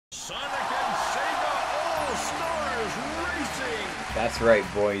That's right,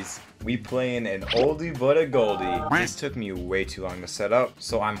 boys. We playing an oldie but a goldie. This took me way too long to set up,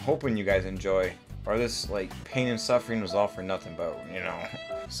 so I'm hoping you guys enjoy. Or this, like, pain and suffering was all for nothing, but, you know.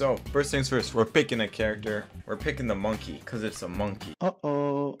 So, first things first, we're picking a character. We're picking the monkey, because it's a monkey.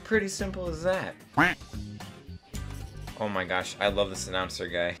 Uh-oh. Pretty simple as that. Oh my gosh, I love this announcer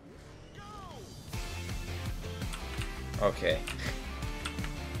guy. Okay.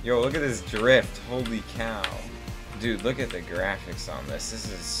 Yo, look at this drift. Holy cow. Dude, look at the graphics on this.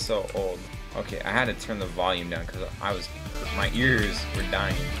 This is so old. Okay, I had to turn the volume down because my ears were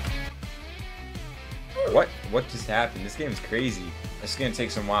dying. What just happened? This game is crazy. It's gonna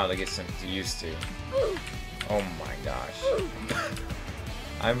take some while to get used to. Oh my gosh.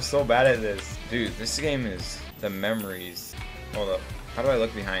 I'm so bad at this. Dude, this game is the memories. Hold up. How do I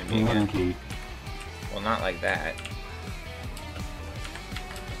look behind me again? Well, not like that.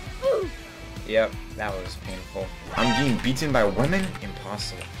 Yep, that was painful. I'm getting beaten by women?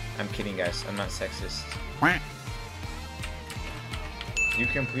 Impossible. I'm kidding, guys. I'm not sexist. You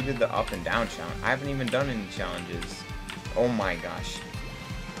completed the up and down challenge. I haven't even done any challenges. Oh my gosh.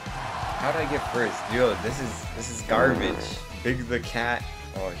 How did I get first? Yo, this is garbage. Big the cat.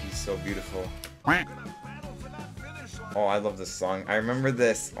 Oh, he's so beautiful. Oh, I love this song. I remember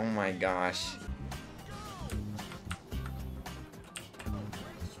this. Oh my gosh.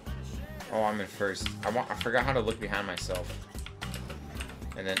 Oh, I'm in first. I forgot how to look behind myself.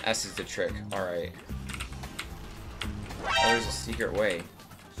 And then S is the trick. Alright. Oh, there's a secret way.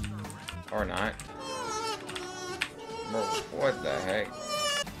 Or not. Bro, what the heck?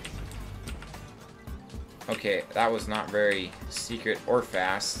 Okay, that was not very secret or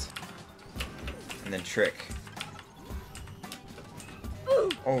fast. And then trick.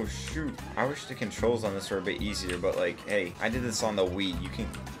 Oh shoot. I wish the controls on this were a bit easier, but like, hey, I did this on the Wii.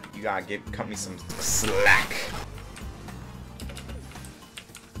 You gotta cut me some slack.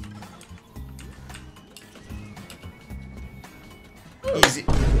 Easy.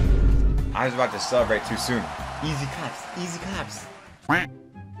 I was about to celebrate too soon. Easy claps. Easy claps.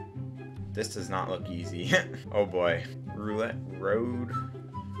 This does not look easy. Oh boy. Roulette Road.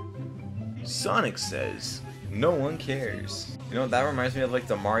 Sonic says, no one cares. You know, that reminds me of like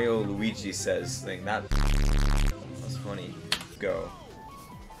the Mario Luigi says thing. That's funny. Go.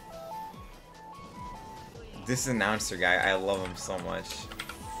 This announcer guy, I love him so much.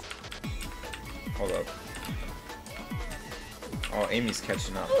 Hold up. Oh, Amy's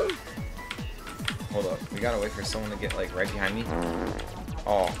catching up. Hold up. We gotta wait for someone to get like right behind me.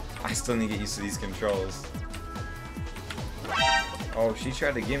 Oh, I still need to get used to these controls. Oh, she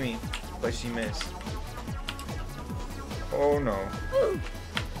tried to get me, but she missed. Oh no.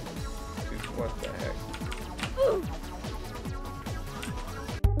 Dude, what the heck?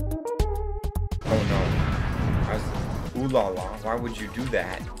 Oh no. Ooh la la. Why would you do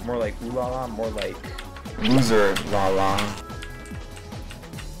that? More like ooh la la, more like loser la la.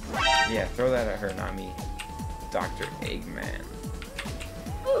 Yeah, throw that at her, not me. Dr. Eggman.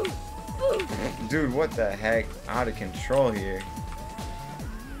 Dude, what the heck? Out of control here.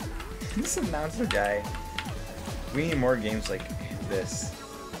 This announcer guy. We need more games like this.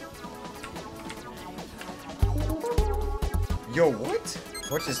 Yo, what?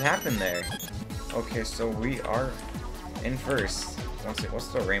 What just happened there? Okay, so we are in first. What's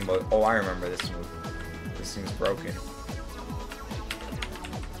the rainbow? Oh, I remember this move. This thing's broken.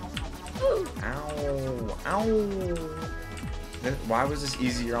 Ow! Ow! Why was this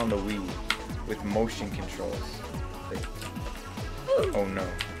easier on the Wii with motion controls? Like, oh no.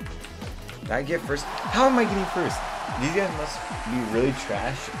 Did I get first? How am I getting first? These guys must be really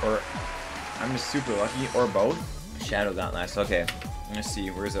trash, or I'm just super lucky, or both. Shadow got last. Okay, let's see.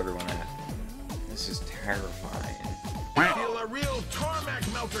 Where's everyone at? This is terrifying. Feel a real tarmac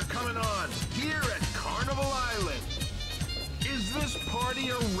melter coming on here at Carnival Island. Is this party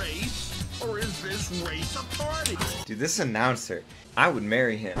a race? Or is this race a party? Dude, this announcer, I would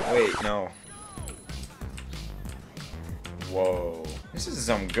marry him. Wait, no. Whoa. This is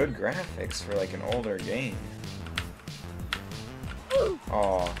some good graphics for like an older game.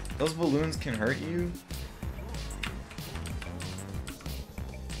 Oh, those balloons can hurt you?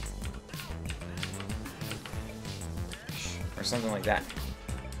 Or something like that.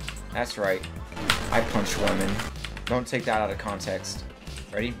 That's right. I punch women. Don't take that out of context.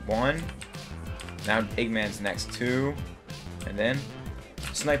 Ready? 1. Now Eggman's next. 2. And then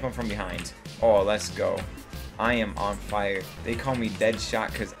snipe him from behind. Oh, let's go. I am on fire. They call me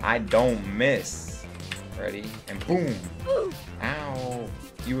Deadshot because I don't miss. Ready? And boom. Ow.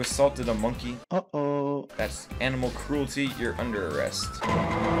 You assaulted a monkey. Uh-oh. That's animal cruelty. You're under arrest.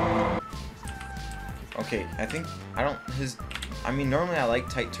 Okay, Okay, I think I don't his. I mean, normally I like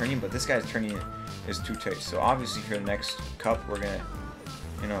tight turning, but this guy's turning is too tight. So obviously for the next cup, we're gonna,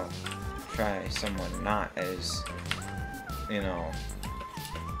 you know, try someone not as, you know.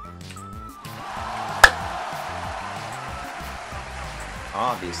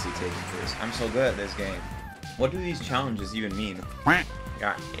 Obviously taking this. I'm so good at this game. What do these challenges even mean? We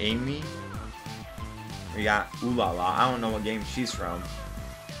got Amy. We got Ooh La La. I don't know what game she's from.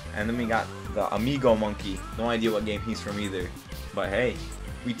 And then we got the Amigo Monkey. No idea what game he's from either. But hey,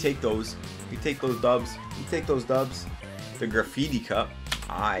 we take those. We take those dubs. We take those dubs. The Graffiti Cup.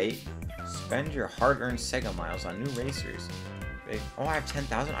 Aight. Spend your hard-earned Sega miles on new racers. Oh, I have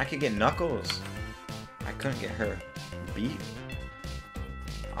 10,000. I could get Knuckles. I couldn't get her. Beat.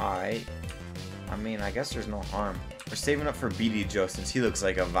 Alright. I mean, I guess there's no harm. We're saving up for BD Joe since he looks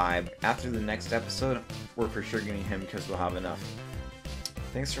like a vibe. After the next episode, we're for sure getting him because we'll have enough.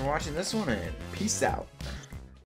 Thanks for watching this one and peace out.